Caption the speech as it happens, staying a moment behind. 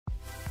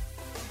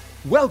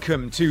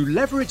Welcome to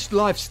Leveraged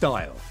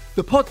Lifestyle,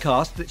 the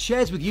podcast that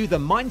shares with you the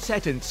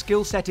mindset and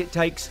skill set it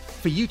takes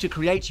for you to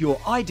create your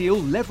ideal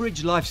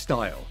leveraged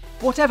lifestyle,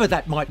 whatever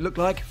that might look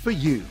like for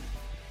you.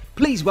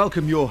 Please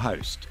welcome your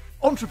host,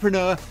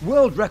 entrepreneur,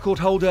 world record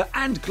holder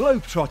and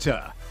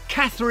globetrotter,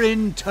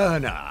 Catherine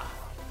Turner.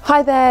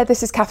 Hi there,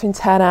 this is Catherine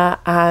Turner,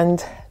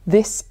 and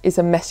this is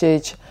a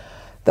message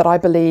that I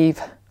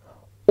believe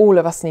all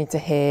of us need to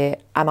hear,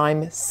 and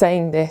I'm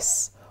saying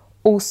this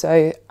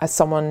also as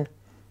someone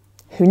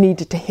who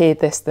needed to hear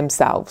this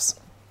themselves.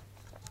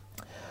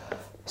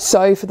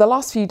 So for the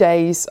last few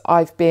days,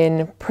 I've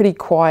been pretty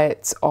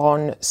quiet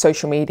on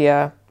social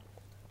media.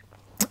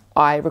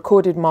 I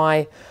recorded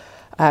my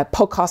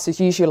podcast as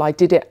usual. I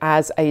did it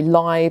as a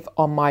live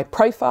on my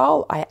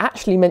profile. I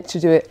actually meant to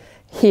do it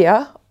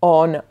here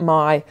on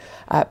my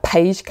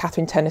page,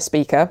 Catherine Turner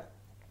Speaker.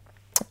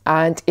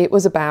 And it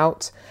was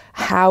about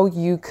how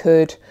you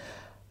could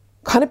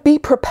kind of be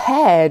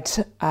prepared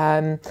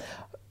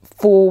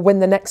for when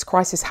the next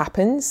crisis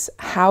happens,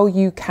 how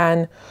you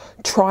can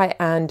try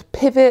and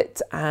pivot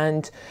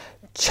and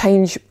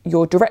change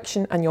your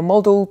direction and your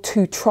model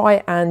to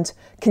try and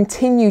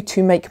continue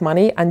to make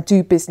money and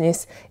do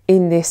business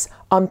in this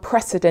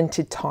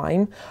unprecedented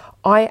time.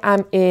 I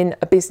am in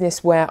a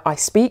business where I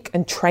speak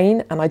and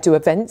train and I do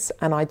events,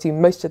 and I do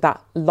most of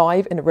that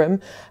live in a room,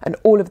 and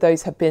all of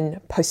those have been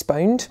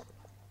postponed,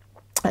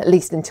 at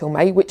least until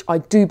May, which I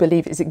do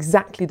believe is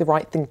exactly the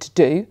right thing to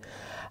do.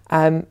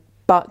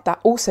 But that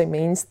also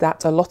means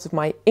that a lot of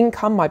my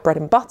income, my bread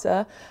and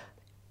butter,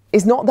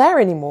 is not there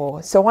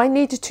anymore. So I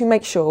needed to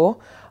make sure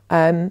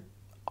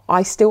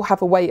I still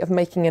have a way of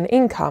making an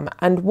income.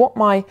 And what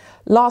my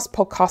last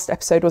podcast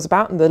episode was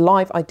about, and the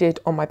live I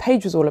did on my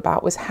page was all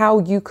about, was how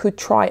you could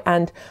try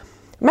and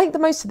make the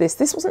most of this.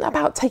 This wasn't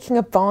about taking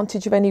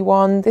advantage of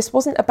anyone. This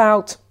wasn't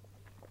about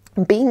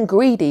being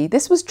greedy.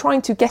 This was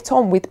trying to get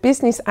on with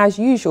business as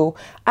usual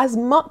as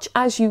much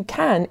as you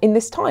can in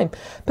this time.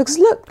 Because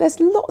look,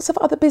 there's lots of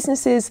other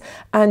businesses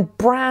and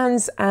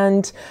brands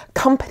and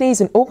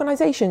companies and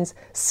organizations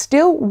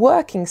still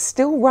working,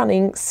 still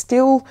running,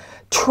 still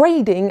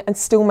trading and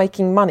still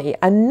making money.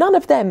 And none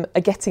of them are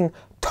getting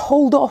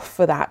told off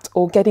for that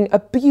or getting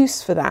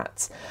abuse for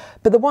that.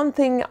 But the one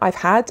thing I've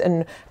had,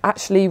 and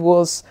actually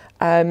was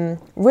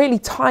really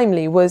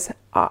timely, was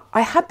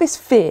I had this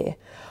fear.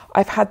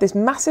 I've had this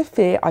massive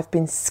fear. I've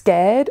been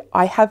scared.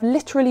 I have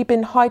literally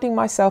been hiding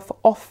myself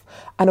off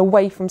and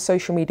away from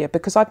social media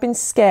because I've been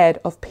scared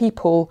of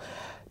people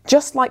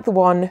just like the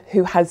one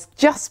who has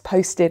just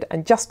posted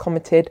and just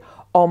commented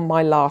on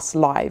my last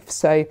live.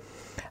 So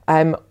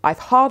I've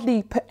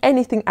hardly put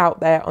anything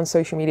out there on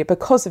social media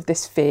because of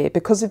this fear,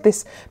 because of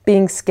this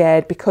being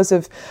scared, because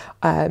of,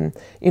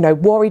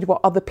 worried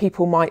what other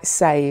people might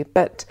say.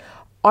 But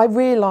I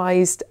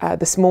realised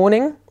this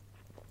morning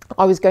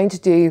I was going to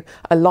do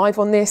a live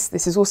on this.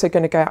 This is also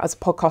going to go out as a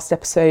podcast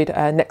episode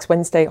next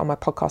Wednesday on my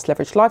podcast,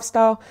 Leveraged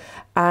Lifestyle.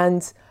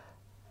 And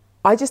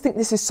I just think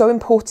this is so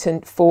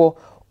important for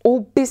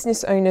all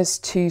business owners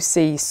to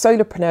see,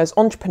 solopreneurs,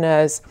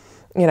 entrepreneurs.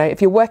 You know, if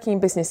you're working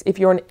in business, if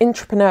you're an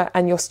entrepreneur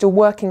and you're still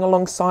working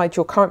alongside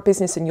your current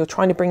business and you're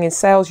trying to bring in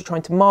sales, you're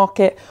trying to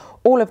market,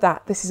 all of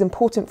that, this is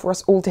important for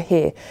us all to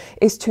hear,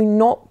 is to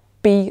not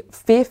be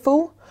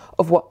fearful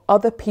of what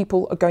other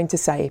people are going to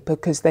say,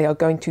 because they are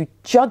going to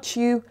judge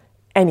you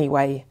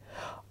anyway.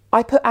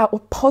 I put out a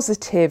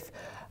positive,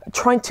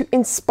 trying to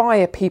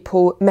inspire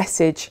people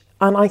message,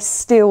 and I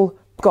still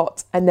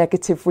got a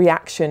negative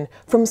reaction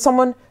from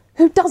someone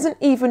who doesn't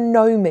even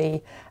know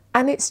me.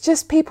 And it's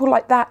just people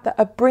like that that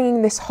are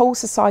bringing this whole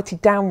society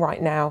down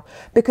right now.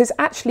 Because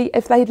actually,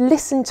 if they'd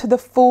listened to the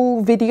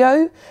full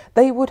video,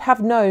 they would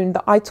have known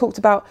that I talked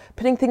about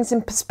putting things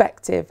in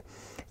perspective,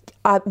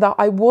 that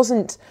I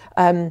wasn't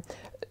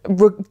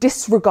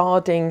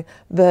disregarding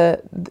the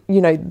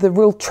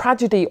real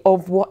tragedy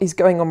of what is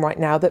going on right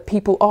now, that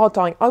people are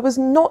dying. I was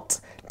not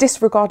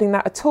disregarding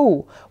that at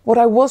all. What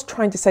I was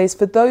trying to say is,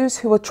 for those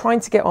who are trying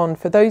to get on,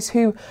 for those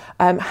who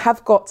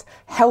have got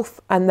health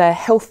and they're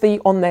healthy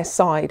on their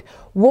side,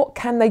 what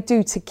can they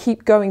do to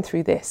keep going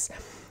through this?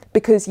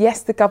 Because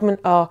yes, the government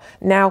are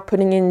now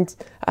putting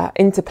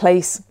into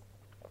place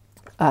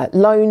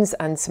loans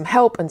and some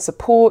help and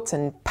support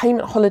and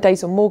payment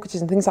holidays on mortgages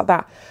and things like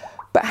that.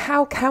 But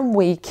how can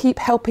we keep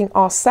helping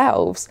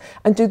ourselves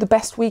and do the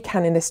best we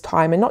can in this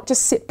time, and not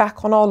just sit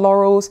back on our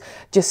laurels,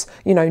 just,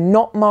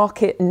 not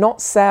market,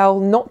 not sell,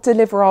 not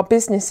deliver our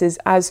businesses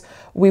as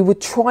we would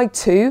try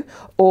to,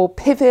 or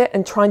pivot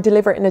and try and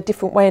deliver it in a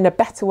different way, in a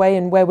better way,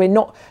 and where we're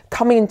not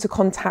coming into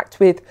contact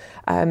with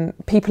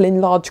people in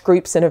large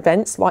groups and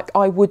events like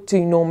I would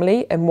do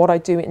normally, and what I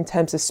do in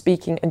terms of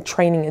speaking and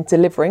training and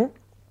delivering.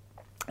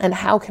 And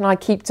how can I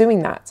keep doing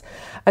that?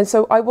 And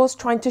so I was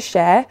trying to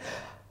share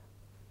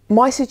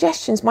my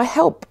suggestions, my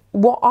help,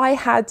 what I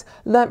had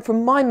learnt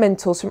from my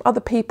mentors, from other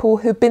people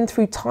who've been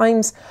through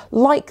times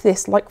like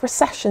this, like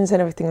recessions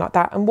and everything like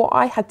that, and what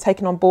I had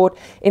taken on board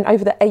in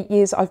over the 8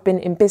 years I've been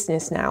in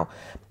business now.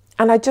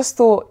 And I just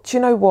thought, do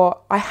you know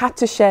what? I had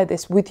to share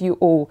this with you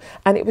all.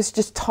 And it was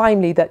just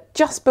timely that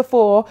just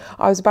before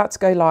I was about to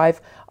go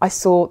live, I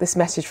saw this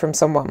message from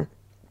someone.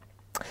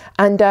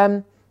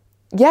 And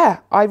yeah,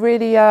 I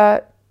really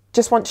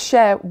just want to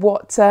share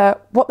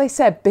what they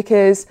said,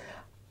 because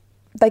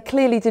they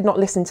clearly did not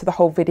listen to the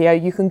whole video.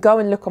 You can go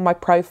and look on my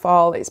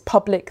profile. It's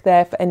public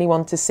there for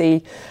anyone to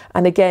see.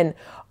 And again,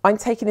 I'm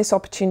taking this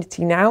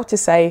opportunity now to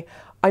say,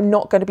 I'm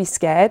not going to be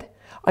scared.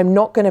 I'm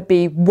not going to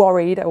be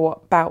worried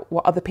about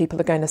what other people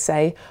are going to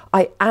say.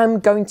 I am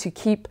going to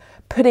keep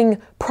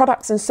putting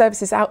products and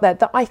services out there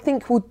that I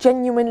think will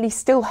genuinely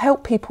still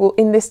help people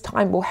in this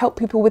time, will help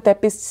people with their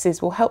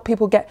businesses, will help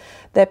people get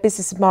their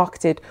businesses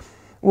marketed,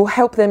 will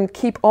help them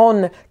keep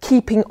on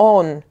keeping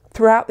on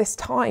throughout this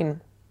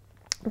time.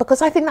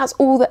 Because I think that's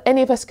all that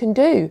any of us can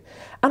do.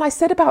 And I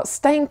said about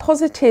staying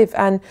positive,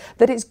 and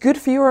that it's good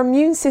for your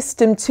immune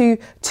system to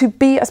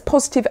be as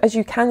positive as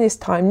you can this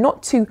time,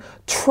 not to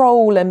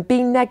troll and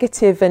be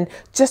negative and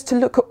just to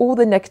look at all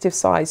the negative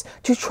sides,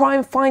 to try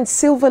and find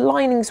silver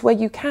linings where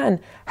you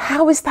can.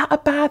 How is that a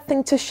bad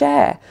thing to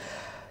share?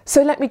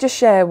 So let me just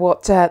share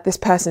what this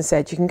person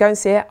said. You can go and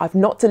see it. I've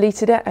not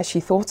deleted it as she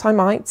thought I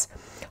might.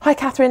 Hi,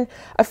 Catherine.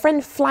 A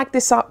friend flagged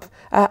this up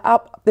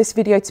this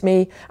video to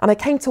me, and I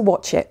came to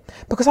watch it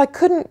because I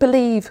couldn't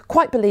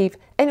quite believe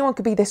anyone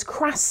could be this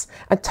crass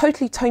and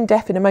totally tone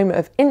deaf in a moment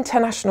of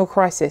international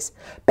crisis.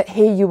 But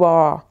here you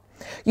are.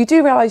 You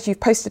do realise you've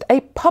posted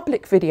a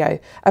public video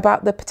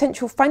about the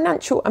potential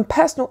financial and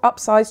personal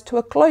upsides to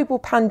a global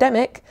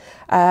pandemic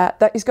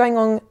that is going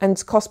on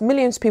and cost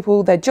millions of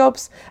people their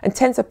jobs and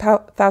tens of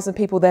thousands of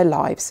people their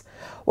lives.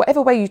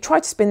 Whatever way you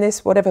try to spin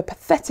this, whatever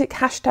pathetic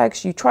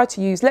hashtags you try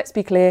to use, let's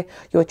be clear,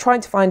 you're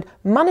trying to find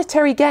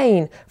monetary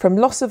gain from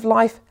loss of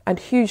life and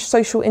huge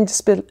social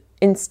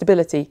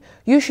instability.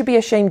 You should be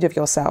ashamed of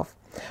yourself.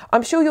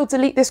 I'm sure you'll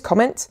delete this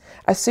comment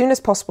as soon as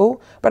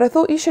possible, but I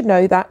thought you should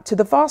know that to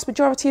the vast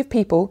majority of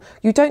people,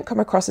 you don't come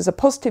across as a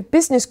positive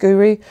business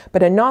guru,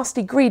 but a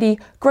nasty, greedy,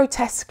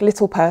 grotesque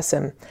little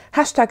person.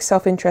 Hashtag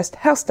self-interest,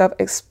 hashtag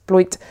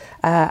exploit,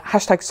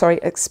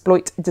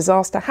 exploit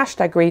disaster,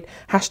 hashtag greed,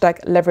 hashtag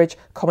leverage,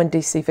 common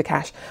DC for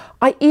cash.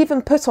 I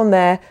even put on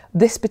there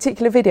this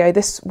particular video,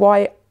 this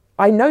why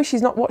I know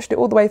she's not watched it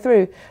all the way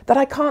through, that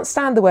I can't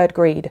stand the word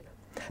greed.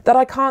 That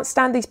I can't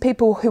stand these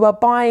people who are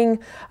buying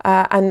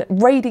and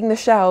raiding the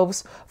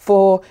shelves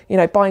for,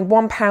 buying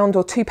 £1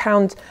 or £2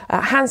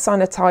 hand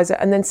sanitizer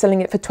and then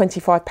selling it for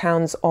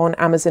 £25 on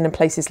Amazon and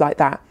places like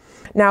that.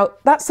 Now,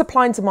 that's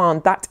supply and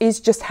demand. That is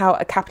just how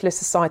a capitalist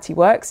society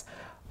works.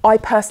 I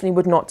personally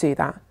would not do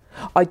that.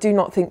 I do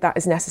not think that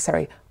is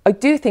necessary. I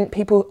do think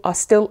people are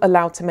still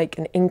allowed to make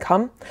an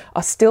income,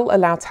 are still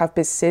allowed to have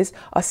businesses,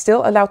 are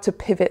still allowed to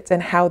pivot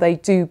in how they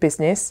do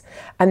business.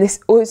 And this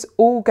is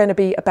all going to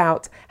be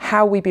about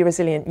how we be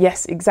resilient.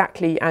 Yes,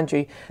 exactly,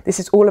 Andrew. This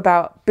is all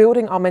about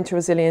building our mental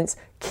resilience,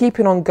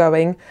 keeping on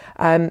going.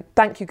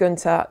 Thank you,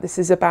 Gunther. This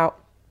is about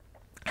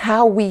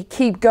how we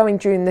keep going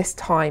during this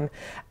time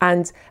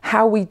and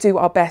how we do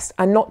our best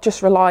and not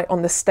just rely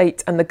on the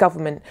state and the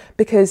government,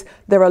 because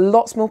there are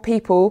lots more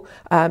people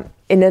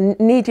in a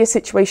needier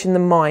situation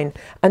than mine.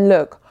 And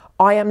look,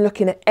 I am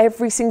looking at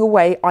every single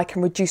way I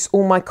can reduce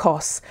all my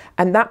costs.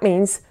 And that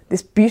means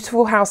this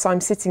beautiful house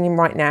I'm sitting in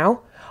right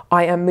now,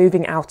 I am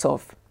moving out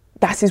of.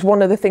 That is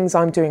one of the things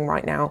I'm doing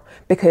right now,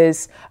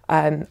 because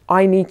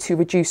I need to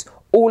reduce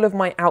all of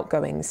my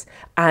outgoings.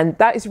 And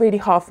that is really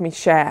hard for me to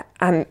share.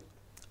 And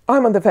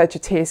I'm on the verge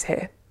of tears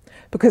here,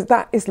 because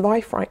that is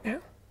life right now.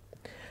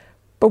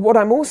 But what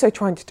I'm also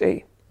trying to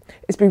do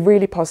is be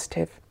really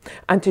positive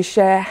and to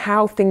share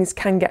how things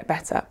can get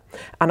better.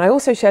 And I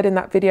also shared in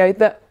that video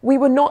that we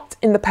were not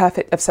in the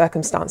perfect of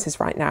circumstances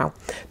right now.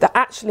 That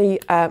actually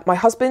my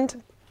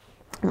husband,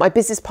 my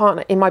business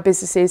partner in my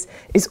businesses,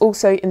 is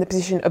also in the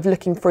position of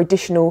looking for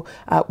additional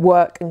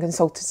work and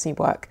consultancy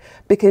work,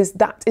 because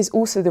that is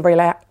also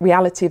the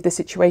reality of the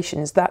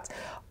situations, that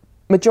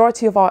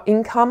majority of our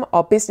income,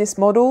 our business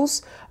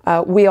models,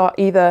 we are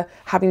either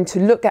having to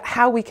look at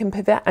how we can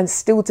pivot and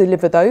still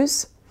deliver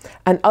those,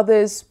 and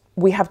others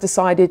we have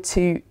decided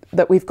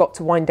that we've got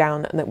to wind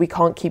down and that we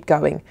can't keep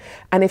going.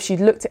 And if she'd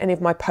looked at any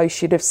of my posts,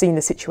 she'd have seen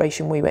the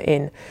situation we were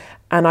in.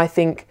 And I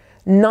think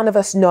none of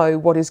us know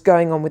what is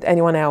going on with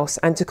anyone else.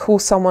 And to call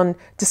someone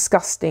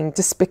disgusting,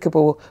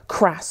 despicable,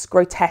 crass,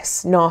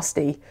 grotesque,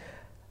 nasty,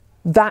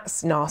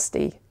 that's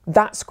nasty,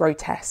 that's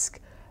grotesque,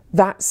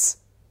 that's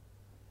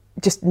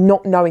just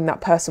not knowing that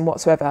person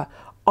whatsoever.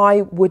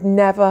 I would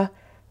never,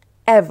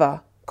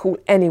 ever call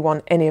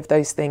anyone any of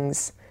those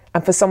things.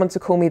 And for someone to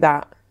call me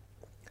that,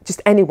 just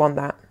anyone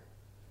that,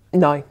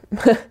 no,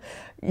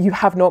 you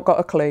have not got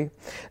a clue.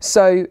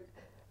 So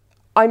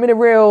I'm in a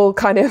real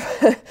kind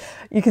of,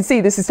 you can see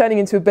this is turning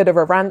into a bit of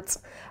a rant.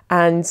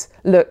 And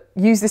look,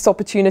 use this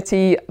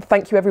opportunity.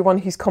 Thank you everyone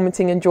who's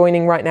commenting and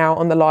joining right now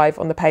on the live,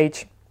 on the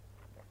page.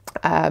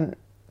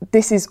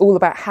 This is all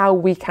about how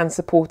we can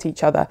support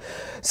each other.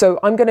 So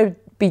I'm going to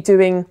be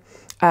doing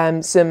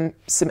some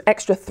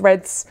extra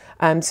threads,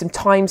 some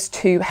times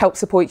to help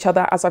support each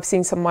other, as I've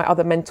seen some of my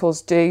other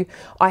mentors do.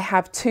 I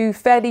have 2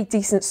 fairly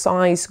decent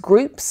sized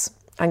groups,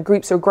 and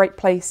groups are a great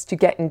place to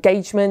get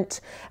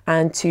engagement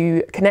and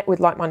to connect with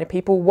like-minded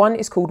people. One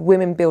is called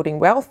Women Building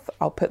Wealth.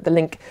 I'll put the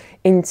link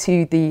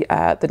into the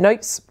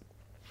notes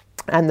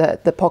and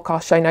the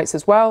podcast show notes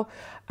as well.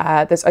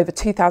 There's over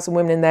 2,000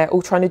 women in there,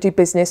 all trying to do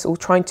business, all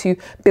trying to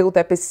build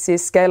their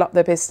businesses, scale up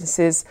their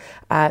businesses.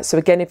 So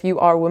again, if you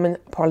are a woman,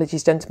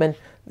 apologies, gentlemen,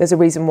 there's a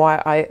reason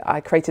why I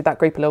created that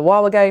group a little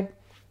while ago.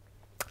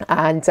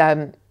 And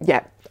I'm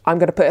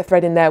going to put a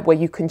thread in there where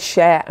you can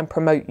share and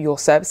promote your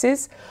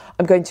services.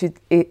 I'm going to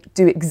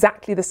do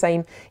exactly the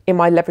same in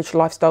my Leverage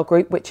Lifestyle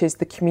group, which is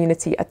the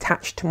community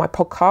attached to my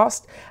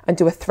podcast, and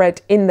do a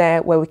thread in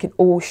there where we can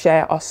all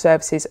share our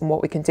services and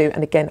what we can do.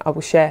 And again, I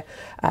will share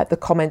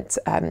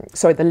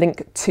the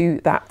link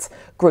to that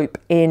group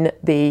in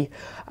the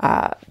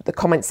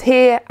comments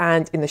here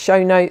and in the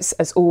show notes.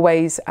 As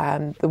always,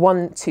 the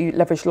one to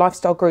Leverage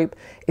Lifestyle group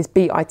is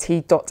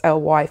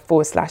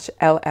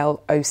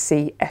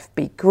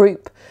bit.ly/LLOCFB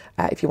group.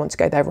 If you want to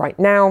go there right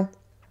now.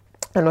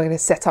 And I'm going to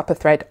set up a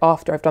thread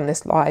after I've done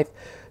this live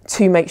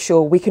to make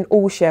sure we can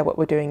all share what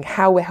we're doing,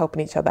 how we're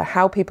helping each other,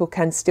 how people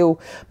can still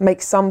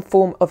make some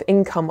form of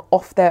income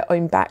off their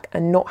own back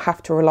and not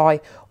have to rely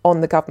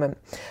on the government.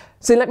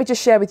 So let me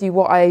just share with you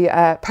what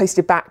I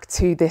posted back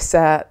to this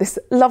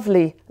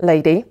lovely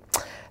lady.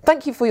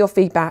 Thank you for your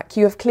feedback.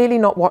 You have clearly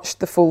not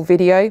watched the full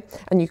video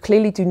and you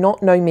clearly do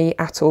not know me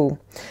at all.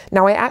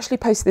 Now, I actually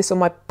posted this on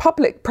my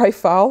public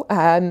profile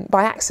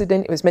by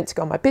accident. It was meant to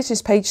go on my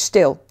business page.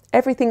 Still,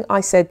 everything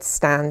I said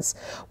stands.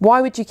 Why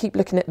would you keep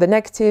looking at the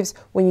negatives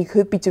when you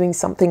could be doing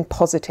something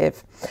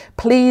positive?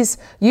 Please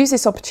use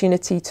this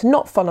opportunity to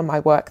not follow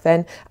my work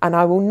then, and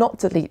I will not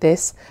delete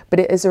this, but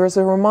it is as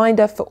a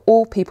reminder for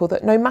all people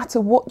that no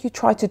matter what you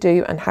try to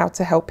do and how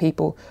to help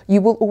people, you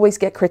will always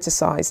get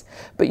criticised,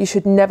 but you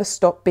should never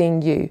stop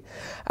being you.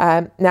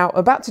 Now, I'm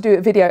about to do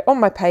a video on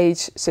my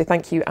page, so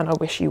thank you and I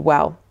wish you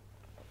well.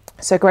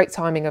 So great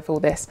timing of all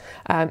this.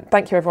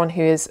 Thank you everyone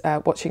who is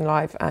watching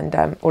live and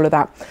all of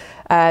that.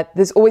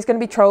 There's always going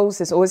to be trolls.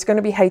 There's always going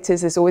to be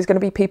haters. There's always going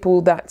to be people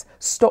that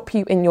stop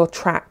you in your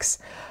tracks.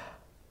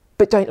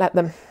 But don't let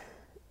them.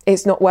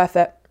 It's not worth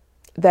it.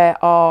 There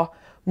are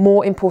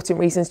more important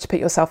reasons to put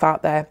yourself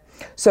out there.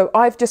 So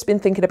I've just been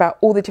thinking about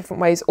all the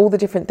different ways, all the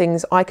different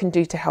things I can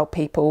do to help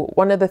people.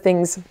 One of the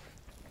things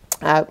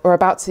we're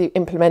about to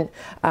implement,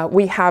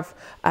 we have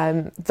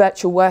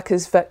virtual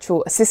workers,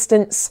 virtual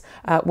assistants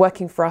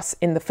working for us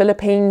in the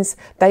Philippines.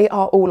 They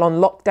are all on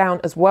lockdown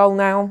as well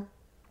now,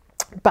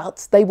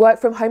 but they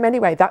work from home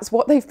anyway. That's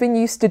what they've been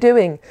used to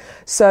doing.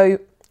 So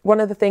one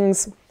of the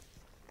things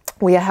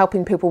we are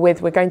helping people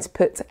with, we're going to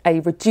put a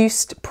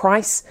reduced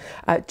price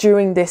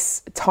during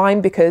this time,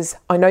 because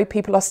I know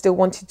people are still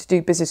wanting to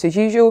do business as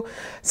usual.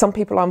 Some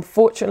people are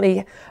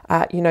unfortunately,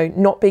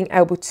 not being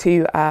able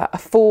to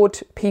afford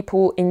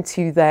people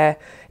into their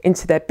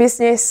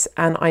business.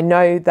 And I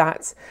know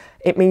that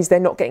it means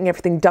they're not getting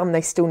everything done they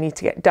still need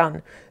to get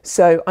done.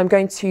 So I'm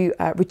going to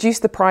reduce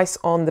the price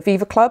on the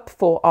Viva Club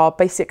for our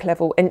basic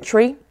level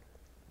entry,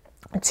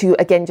 to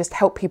again just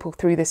help people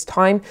through this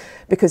time,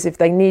 because if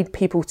they need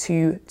people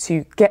to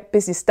get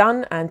business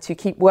done and to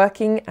keep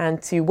working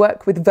and to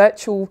work with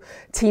virtual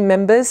team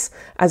members,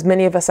 as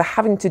many of us are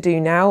having to do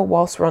now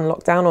whilst we're on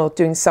lockdown or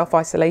doing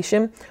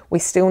self-isolation, we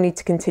still need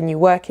to continue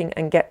working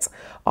and get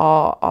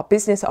our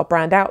business, our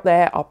brand out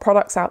there, our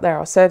products out there,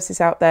 our services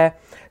out there.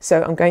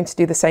 So I'm going to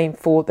do the same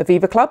for the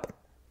Viva Club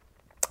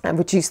and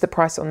reduce the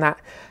price on that.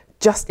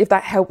 Just if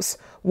that helps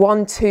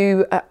one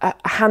to a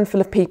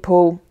handful of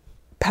people,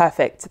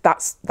 perfect.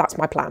 That's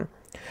my plan.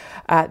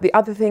 The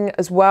other thing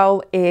as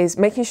well is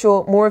making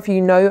sure more of you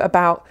know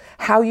about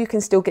how you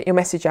can still get your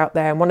message out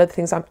there. And one of the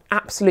things I'm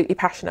absolutely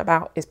passionate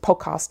about is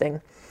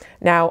podcasting.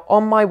 Now,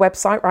 on my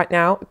website right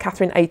now,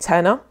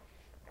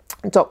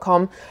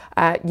 CatherineATurner.com,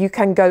 you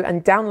can go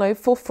and download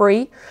for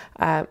free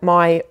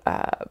my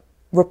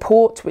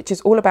report, which is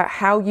all about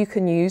how you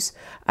can use,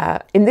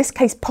 in this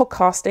case,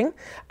 podcasting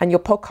and your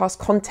podcast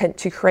content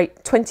to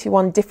create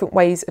 21 different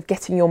ways of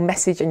getting your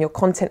message and your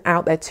content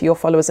out there to your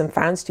followers and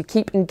fans, to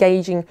keep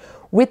engaging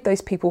with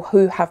those people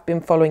who have been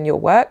following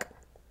your work.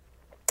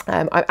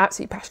 I'm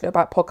absolutely passionate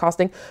about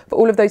podcasting. For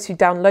all of those who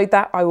download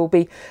that, I will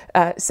be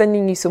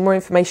sending you some more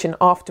information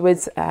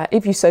afterwards.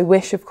 If you so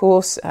wish, of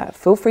course,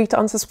 feel free to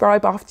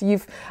unsubscribe after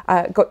you've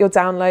got your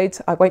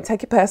download. I won't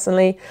take it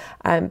personally.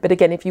 But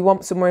again, if you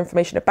want some more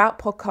information about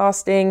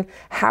podcasting,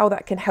 how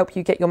that can help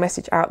you get your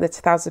message out there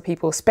to thousands of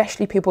people,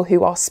 especially people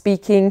who are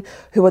speaking,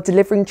 who are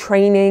delivering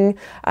training,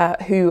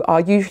 who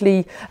are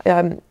usually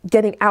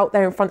getting out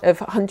there in front of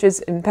hundreds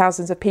and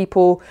thousands of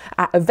people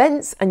at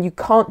events, and you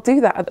can't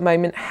do that at the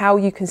moment, how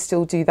you can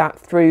still do that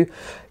through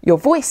your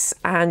voice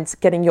and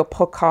getting your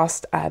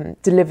podcast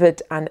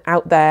delivered and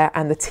out there,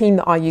 and the team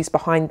that I use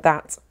behind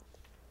that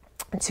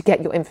to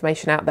get your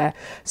information out there.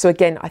 So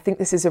again, I think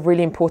this is a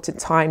really important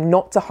time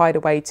not to hide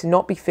away, to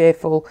not be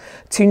fearful,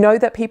 to know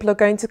that people are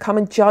going to come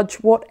and judge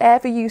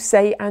whatever you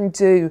say and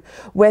do.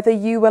 Whether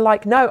you were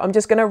like, no, I'm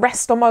just going to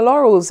rest on my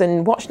laurels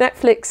and watch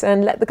Netflix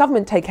and let the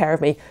government take care of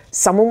me,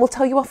 someone will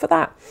tell you off for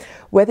that.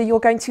 Whether you're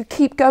going to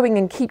keep going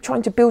and keep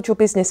trying to build your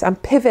business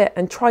and pivot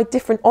and try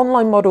different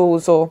online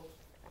models, or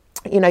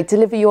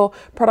deliver your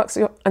products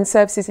and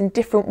services in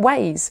different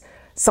ways,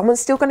 someone's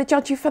still going to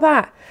judge you for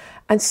that.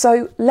 And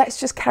so let's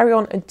just carry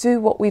on and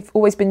do what we've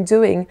always been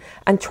doing,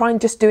 and try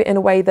and just do it in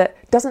a way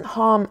that doesn't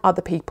harm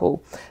other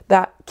people,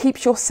 that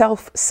keeps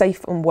yourself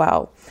safe and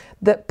well,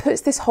 that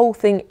puts this whole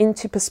thing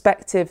into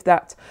perspective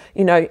that,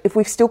 if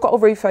we've still got a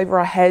roof over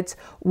our head,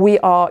 we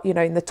are,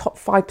 in the top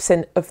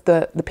 5% of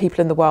the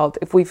people in the world.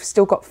 If we've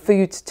still got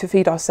food to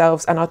feed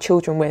ourselves and our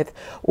children with,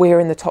 we're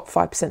in the top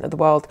 5% of the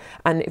world.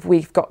 And if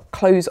we've got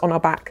clothes on our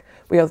back,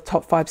 we are the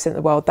top 5% of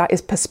the world. That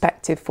is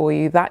perspective for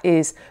you. That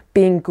is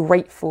being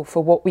grateful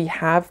for what we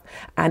have,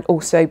 and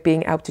also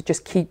being able to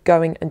just keep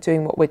going and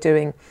doing what we're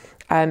doing.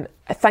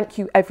 Thank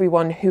you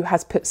everyone who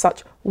has put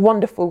such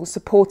wonderful,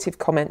 supportive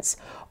comments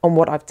on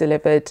what I've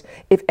delivered.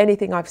 If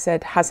anything I've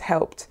said has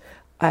helped,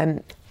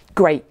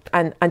 great,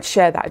 and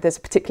share that. If there's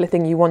a particular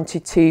thing you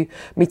wanted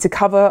me to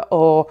cover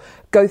or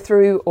go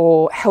through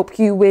or help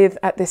you with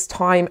at this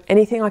time,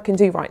 anything I can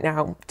do right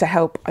now to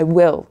help, I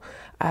will,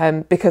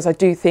 because I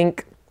do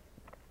think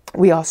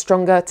we are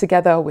stronger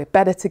together, we're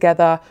better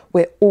together,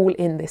 we're all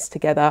in this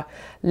together.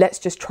 Let's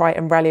just try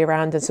and rally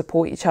around and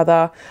support each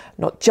other,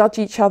 not judge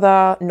each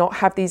other, not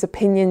have these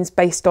opinions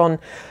based on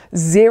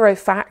zero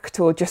fact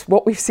or just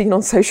what we've seen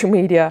on social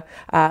media.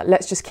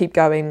 Let's just keep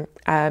going.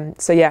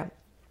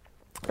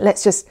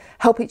 Let's just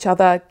help each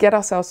other, get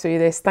ourselves through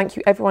this. Thank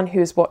you everyone who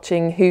is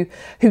watching,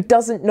 who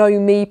doesn't know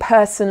me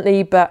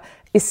personally, but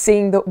is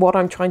seeing that what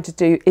I'm trying to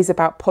do is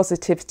about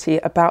positivity,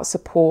 about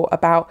support,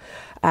 about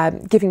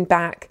giving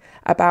back,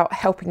 about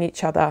helping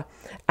each other.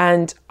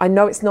 And I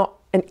know it's not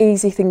an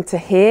easy thing to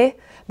hear,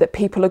 that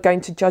people are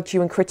going to judge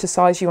you and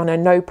criticize you. And I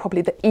know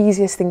probably the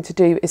easiest thing to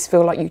do is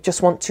feel like you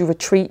just want to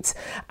retreat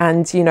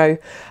and,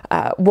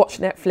 watch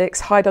Netflix,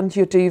 hide under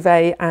your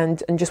duvet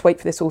and just wait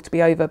for this all to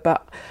be over.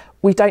 But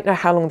we don't know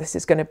how long this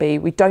is going to be.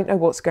 We don't know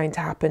what's going to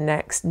happen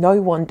next.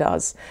 No one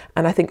does.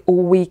 And I think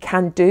all we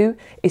can do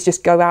is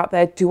just go out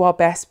there, do our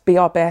best, be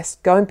our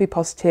best, go and be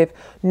positive,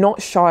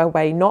 not shy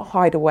away, not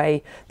hide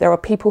away. There are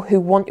people who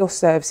want your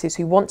services,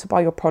 who want to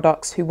buy your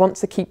products, who want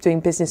to keep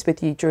doing business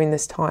with you during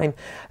this time.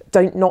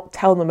 Don't not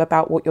tell them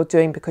about what you're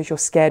doing because you're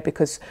scared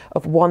because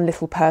of one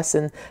little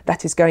person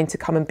that is going to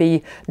come and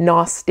be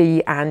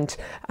nasty and,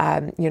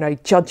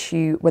 judge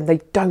you when they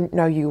don't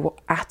know you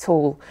at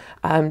all.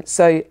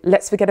 So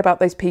let's forget about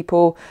those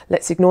people.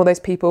 Let's ignore those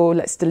people.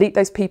 Let's delete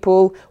those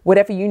people.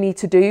 Whatever you need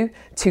to do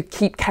to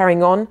keep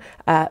carrying on,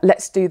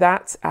 let's do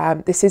that.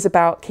 This is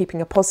about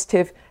keeping a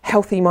positive,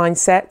 healthy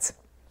mindset.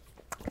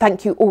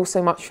 Thank you all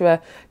so much for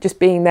just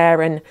being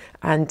there and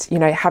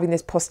having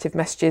these positive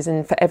messages,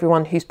 and for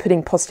everyone who's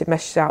putting positive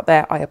messages out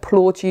there. I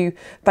applaud you.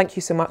 Thank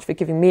you so much for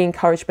giving me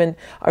encouragement.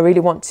 I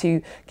really want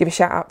to give a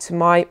shout out to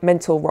my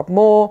mentor, Rob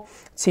Moore,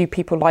 to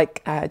people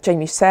like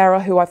Jamie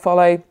Sarah, who I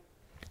follow.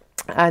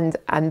 And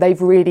they've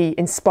really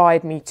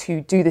inspired me to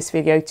do this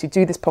video, to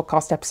do this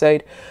podcast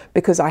episode,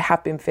 because I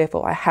have been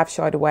fearful. I have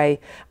shied away,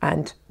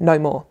 and no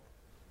more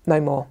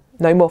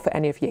for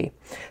any of you.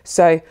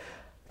 So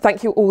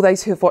thank you all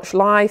those who have watched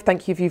live.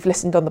 Thank you if you've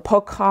listened on the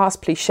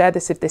podcast. Please share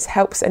this if this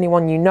helps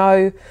anyone you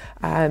know.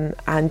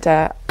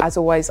 As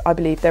always, I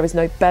believe there is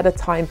no better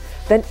time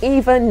than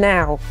even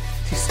now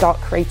to start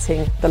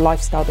creating the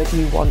lifestyle that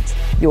you want,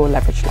 your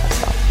leveraged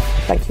lifestyle.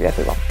 Thank you,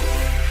 everyone.